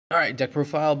All right, deck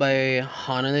profile by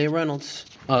Hanale Reynolds.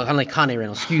 Kane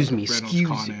Reynolds. Excuse me.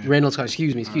 Reynolds.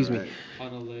 Excuse me.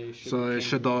 Hanale, So it's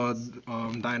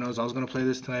Shaddoll-Dinos. I was gonna play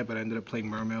this tonight, but I ended up playing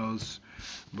Mermails.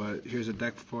 But here's a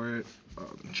deck for it.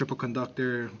 Triple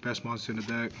Conductor, best monster in the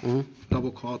deck.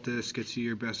 Double Cultist gets you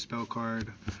your best spell card.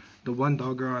 The one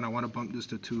Doggeron, I want to bump this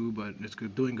to 2, but it's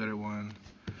doing good at 1.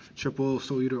 Triple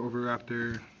Soul Eater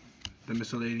Overraptor. The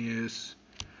Miscellaneous.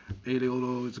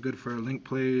 Aeolo is good for link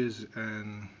plays,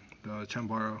 and the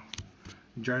Chambara.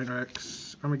 Giant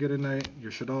Rex, Armageddon Knight,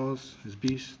 your Shaddolls, his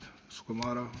Beast,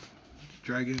 Squamata,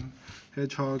 Dragon,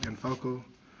 Hedgehog, and Falco.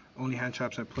 Only hand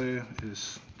traps I play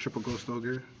is Triple Ghost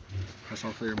Ogre. That's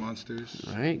all for your monsters.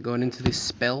 Alright, going into the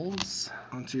spells.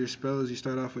 Onto your spells, you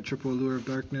start off with Triple Allure of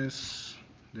Darkness.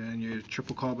 Then your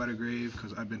Triple Call by the Grave,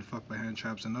 because I've been fucked by hand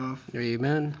traps enough.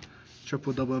 Amen.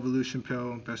 Triple Double Evolution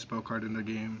Pill, best spell card in the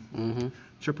game.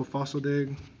 Triple Fossil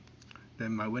Dig.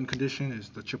 Then my win condition is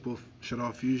the Triple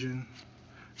Shaddoll Fusion.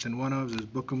 Then one of is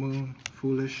Book of Moon,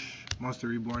 Foolish, Monster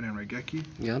Reborn, and Raigeki.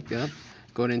 Yep.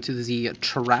 Going into the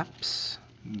traps.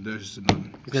 There's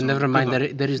none. Then never mind,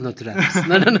 there is no traps.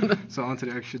 No. So onto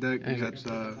the extra deck, you got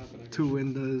 2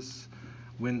 Windas.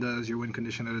 Windas, your win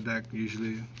condition of the deck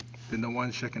usually. Then the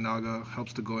 1 Shekinaga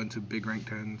helps to go into big rank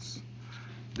 10s.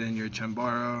 Then your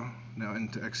Chambara. Now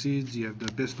into Exceeds, you have the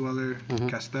Abyss Dweller,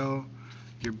 Castel.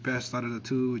 Your best out of the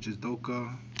 2, which is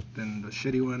Doka. Then the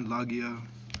shitty one, Lagia.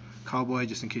 Cowboy,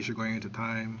 just in case you're going into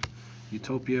time.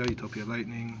 Utopia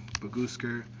Lightning,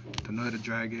 Bagoosker, Tanoida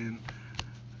Dragon,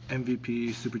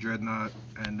 MVP, Super Dreadnought,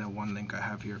 and the 1 link I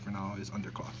have here for now is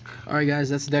Underclock. Alright guys,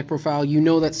 that's the deck profile. You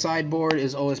know that sideboard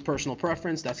is always personal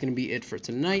preference. That's going to be it for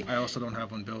tonight. I also don't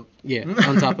have one built. Yeah,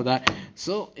 on top of that.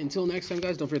 So, until next time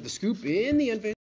guys, don't forget to scoop in the end phase.